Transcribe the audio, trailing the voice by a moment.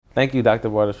Thank you, Dr.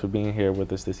 Waters, for being here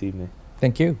with us this evening.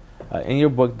 Thank you. In your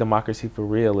book, Democracy for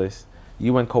Realists,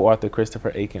 you and co-author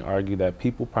Christopher Aiken argue that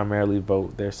people primarily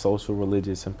vote their social,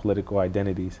 religious, and political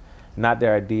identities, not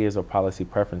their ideas or policy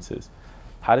preferences.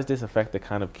 How does this affect the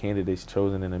kind of candidates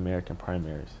chosen in American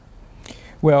primaries?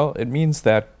 Well, it means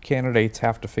that candidates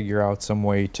have to figure out some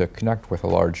way to connect with a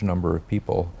large number of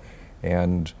people.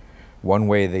 And one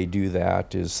way they do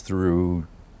that is through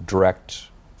direct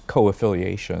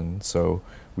co-affiliation. So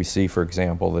we see, for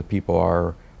example, that people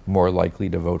are more likely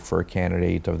to vote for a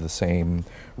candidate of the same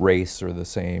race or the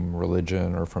same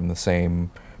religion or from the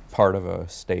same part of a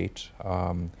state.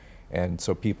 And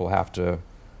so people have to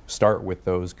start with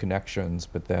those connections,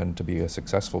 but then to be a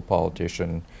successful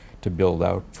politician, to build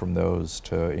out from those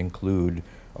to include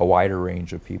a wider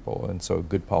range of people. And so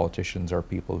good politicians are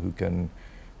people who can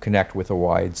connect with a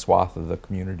wide swath of the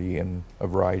community in a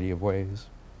variety of ways.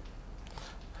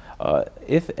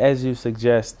 If, as you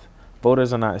suggest,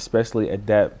 voters are not especially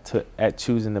adept at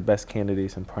choosing the best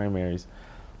candidates in primaries,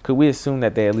 could we assume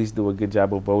that they at least do a good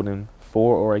job of voting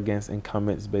for or against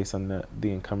incumbents based on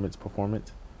the incumbent's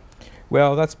performance?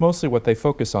 Well, that's mostly what they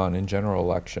focus on in general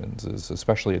elections, is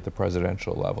especially at the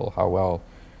presidential level, how well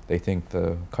they think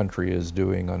the country is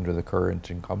doing under the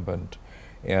current incumbent.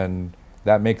 And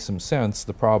that makes some sense.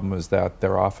 The problem is that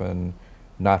they're often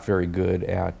not very good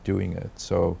at doing it.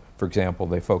 So, for example,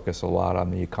 they focus a lot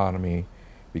on the economy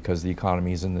because the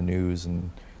economy is in the news and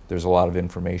there's a lot of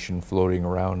information floating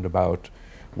around about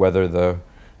whether the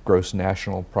gross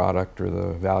national product or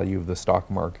the value of the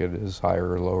stock market is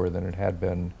higher or lower than it had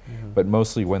been. Mm-hmm. But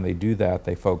mostly when they do that,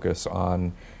 they focus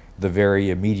on the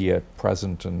very immediate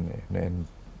present and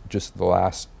just the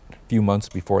last few months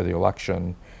before the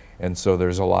election. And so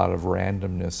there's a lot of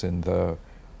randomness in the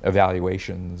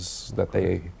evaluations that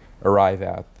they arrive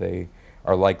at. They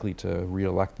are likely to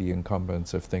re-elect the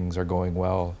incumbents if things are going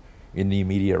well in the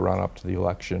immediate run-up to the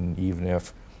election, even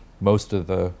if most of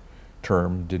the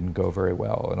term didn't go very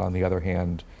well. And on the other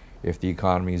hand, if the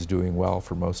economy is doing well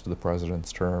for most of the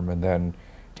president's term and then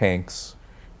tanks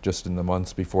just in the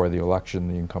months before the election,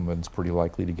 the incumbent's pretty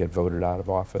likely to get voted out of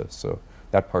office. So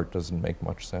that part doesn't make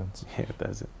much sense. Yeah, it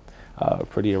doesn't.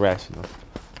 Pretty irrational.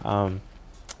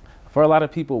 For a lot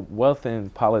of people, wealth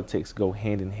and politics go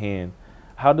hand in hand.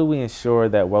 How do we ensure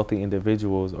that wealthy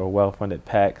individuals or well-funded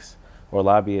PACs or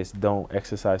lobbyists don't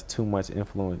exercise too much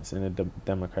influence in the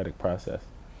democratic process?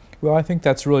 Well, I think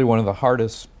that's really one of the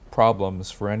hardest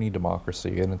problems for any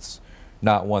democracy, and it's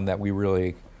not one that we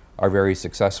really are very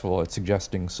successful at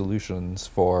suggesting solutions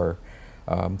for.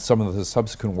 Some of the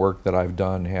subsequent work that I've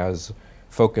done has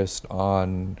focused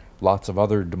on lots of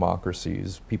other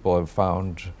democracies. People have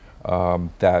found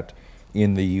that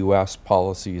in the US,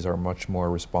 policies are much more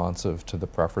responsive to the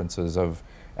preferences of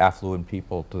affluent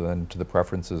people than to the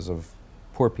preferences of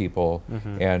poor people.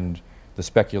 Mm-hmm. And the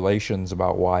speculations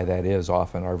about why that is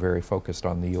often are very focused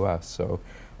on the US. So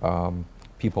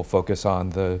people focus on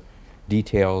the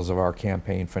details of our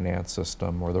campaign finance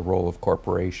system or the role of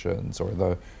corporations or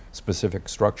the specific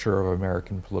structure of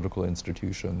American political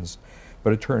institutions.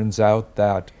 But it turns out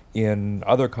that in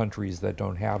other countries that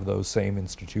don't have those same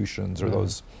institutions or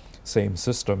those same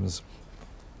systems,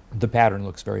 the pattern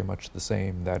looks very much the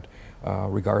same, that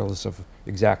regardless of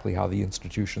exactly how the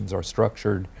institutions are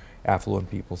structured, affluent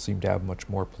people seem to have much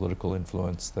more political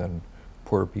influence than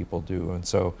poor people do. And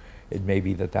so it may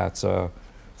be that that's a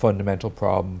fundamental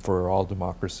problem for all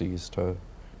democracies to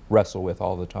wrestle with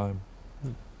all the time.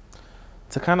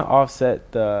 To kind of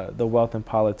offset the wealth in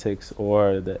politics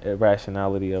or the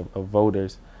irrationality of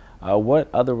voters, what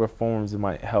other reforms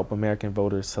might help American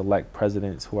voters select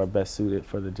presidents who are best suited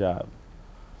for the job?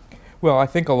 Well, I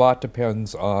think a lot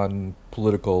depends on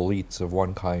political elites of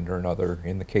one kind or another.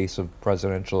 In the case of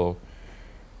presidential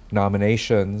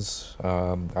nominations,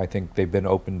 I think they've been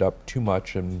opened up too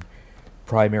much, and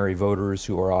primary voters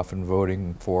who are often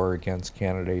voting for or against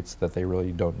candidates that they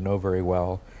really don't know very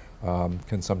well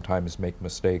can sometimes make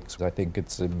mistakes. I think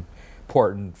it's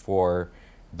important for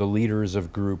the leaders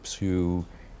of groups who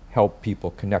help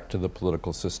people connect to the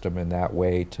political system in that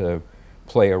way to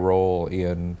play a role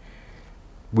in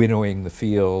winnowing the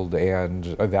field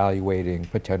and evaluating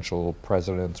potential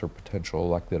presidents or potential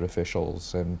elected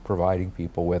officials and providing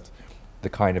people with the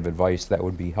kind of advice that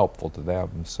would be helpful to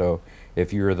them. So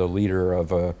if you're the leader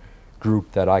of a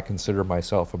group that I consider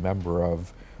myself a member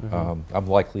of, I'm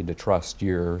likely to trust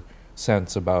your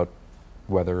sense about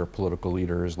whether a political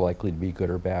leader is likely to be good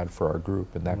or bad for our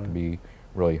group, and that can be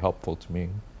really helpful to me.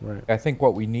 Right. I think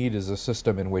what we need is a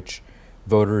system in which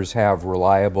voters have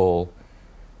reliable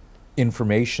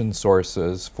information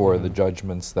sources for the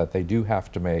judgments that they do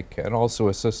have to make, and also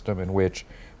a system in which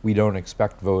we don't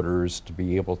expect voters to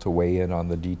be able to weigh in on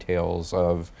the details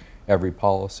of every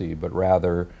policy, but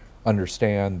rather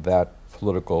understand that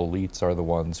political elites are the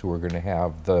ones who are going to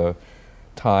have the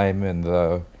time and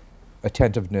the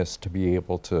attentiveness to be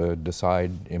able to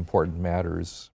decide important matters.